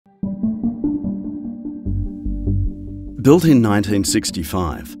Built in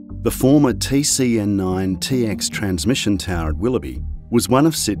 1965, the former TCN-9 TX transmission tower at Willoughby was one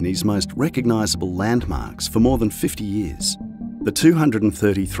of Sydney's most recognisable landmarks for more than 50 years. The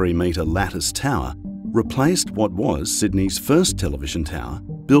 233-metre lattice tower replaced what was Sydney's first television tower,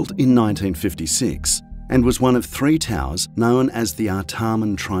 built in 1956, and was one of three towers known as the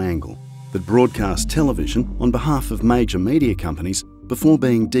Artarmon Triangle that broadcast television on behalf of major media companies before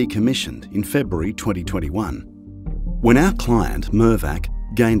being decommissioned in February 2021. When our client, Mirvac,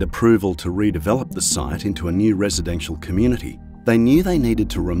 gained approval to redevelop the site into a new residential community, they knew they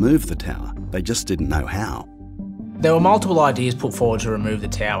needed to remove the tower, they just didn't know how. There were multiple ideas put forward to remove the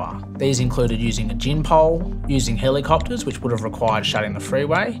tower. These included using a gin pole, using helicopters, which would have required shutting the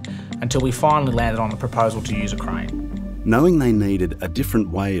freeway, until we finally landed on the proposal to use a crane. Knowing they needed a different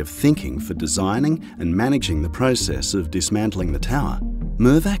way of thinking for designing and managing the process of dismantling the tower,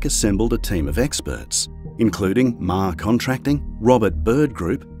 Mirvac assembled a team of experts, including Marr Contracting, Bird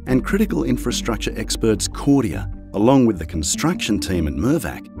Group and critical infrastructure experts Kordia, along with the construction team at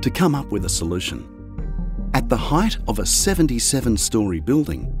Mirvac, to come up with a solution. At the height of a 77-storey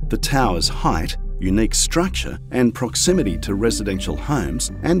building, the tower's height, unique structure and proximity to residential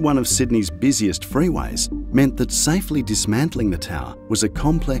homes and one of Sydney's busiest freeways meant that safely dismantling the tower was a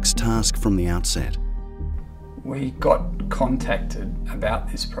complex task from the outset. We got contacted about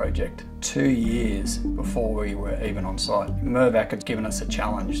this project 2 years before we were even on site. Mirvac had given us a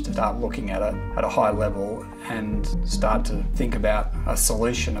challenge to start looking at it at a high level and start to think about a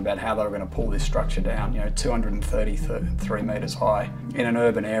solution about how they were going to pull this structure down, 233 metres high in an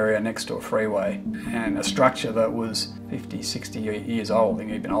urban area next to a freeway, and a structure that was 50, 60 years old, I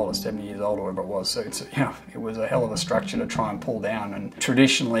think even older, 70 years old or whatever it was. So it was a hell of a structure to try and pull down, and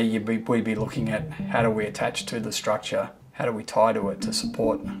traditionally we'd be looking at how do we attach to the structure, how do we tie to it to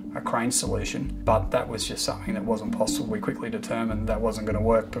support a crane solution? But that was just something that wasn't possible. We quickly determined that wasn't going to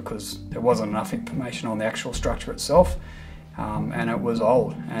work because there wasn't enough information on the actual structure itself, and it was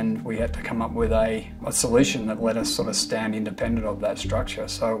old, and we had to come up with a solution that let us sort of stand independent of that structure.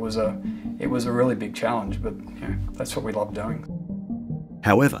 So it was a really big challenge, but that's what we love doing.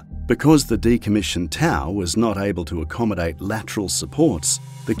 However, because the decommissioned tower was not able to accommodate lateral supports,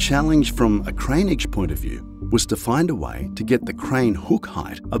 the challenge from a craneage point of view was to find a way to get the crane hook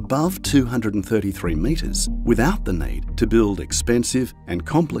height above 233 metres without the need to build expensive and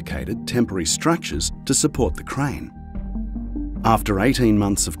complicated temporary structures to support the crane. After 18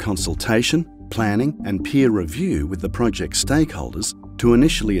 months of consultation, planning and peer review with the project stakeholders to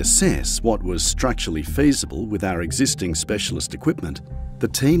initially assess what was structurally feasible with our existing specialist equipment, the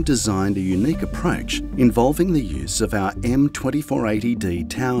team designed a unique approach involving the use of our M2480D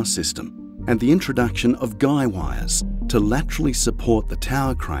tower system and the introduction of guy wires to laterally support the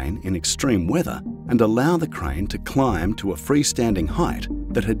tower crane in extreme weather and allow the crane to climb to a freestanding height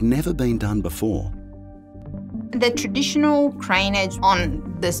that had never been done before. The traditional craneage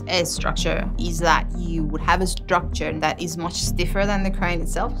on this S structure is that you would have a structure that is much stiffer than the crane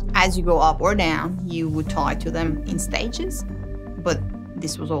itself. As you go up or down, you would tie to them in stages, but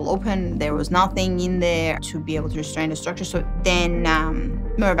this was all open. There was nothing in there to be able to restrain the structure. So then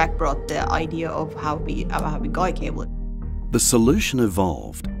Mirvac brought the idea of how we guy cable it. The solution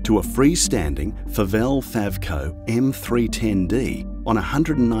evolved to a freestanding Favell Favco M310D on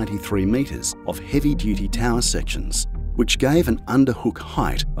 193 metres of heavy-duty tower sections, which gave an underhook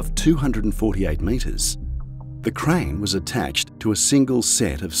height of 248 metres. The crane was attached to a single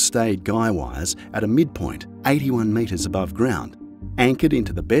set of stayed guy wires at a midpoint 81 metres above ground, anchored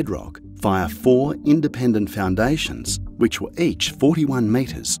into the bedrock via 4 independent foundations, which were each 41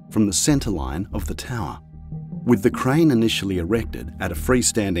 metres from the centre line of the tower. With the crane initially erected at a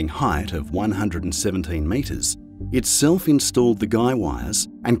freestanding height of 117 metres, it self-installed the guy wires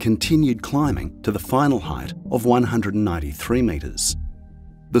and continued climbing to the final height of 193 metres.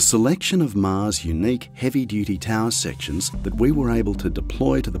 The selection of Marr's unique heavy-duty tower sections that we were able to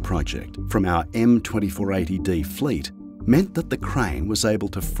deploy to the project from our M2480D fleet meant that the crane was able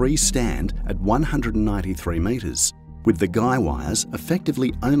to freestand at 193 metres, with the guy wires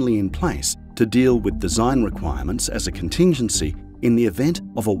effectively only in place to deal with design requirements as a contingency in the event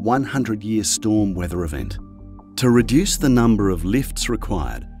of a 100-year storm weather event. To reduce the number of lifts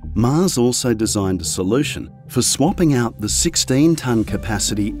required, Marr's also designed a solution for swapping out the 16-tonne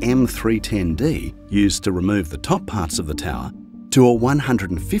capacity M310D used to remove the top parts of the tower to a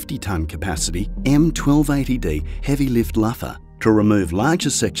 150-tonne capacity M1280D heavy lift luffer to remove larger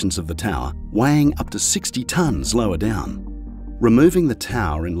sections of the tower weighing up to 60 tonnes lower down. Removing the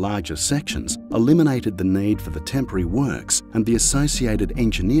tower in larger sections eliminated the need for the temporary works and the associated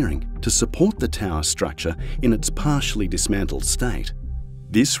engineering to support the tower structure in its partially dismantled state.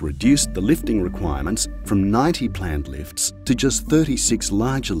 This reduced the lifting requirements from 90 planned lifts to just 36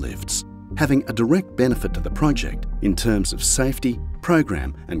 larger lifts, having a direct benefit to the project in terms of safety,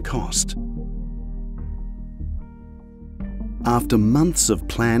 program and cost. After months of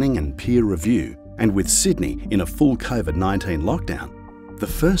planning and peer review, and with Sydney in a full COVID-19 lockdown, the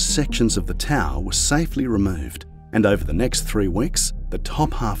first sections of the tower were safely removed, and over the next 3 weeks, the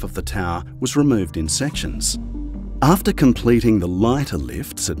top half of the tower was removed in sections. After completing the lighter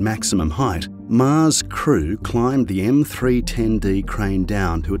lifts at maximum height, Marr's crew climbed the M310D crane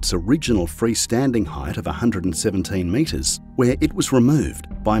down to its original freestanding height of 117 metres, where it was removed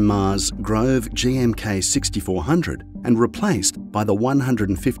by Marr's Grove GMK 6400 and replaced by the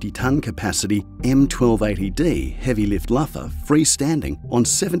 150-tonne capacity M1280D heavy lift luffer freestanding on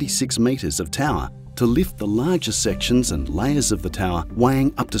 76 metres of tower to lift the larger sections and layers of the tower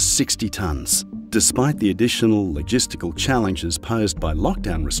weighing up to 60 tonnes. Despite the additional logistical challenges posed by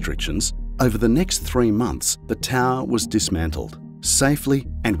lockdown restrictions, over the next 3 months, the tower was dismantled, safely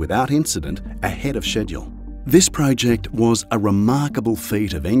and without incident ahead of schedule. This project was a remarkable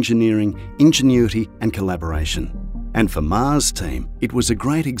feat of engineering, ingenuity and collaboration. And for Marr's team, it was a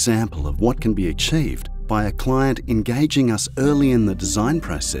great example of what can be achieved by a client engaging us early in the design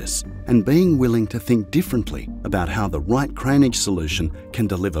process and being willing to think differently about how the right craneage solution can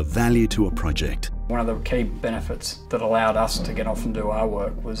deliver value to a project. One of the key benefits that allowed us to get off and do our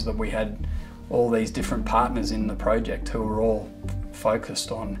work was that we had all these different partners in the project who were all focused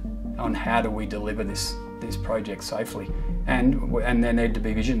on how do we deliver this project safely, and there needed to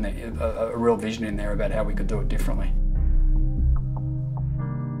be vision there, a real vision in there about how we could do it differently.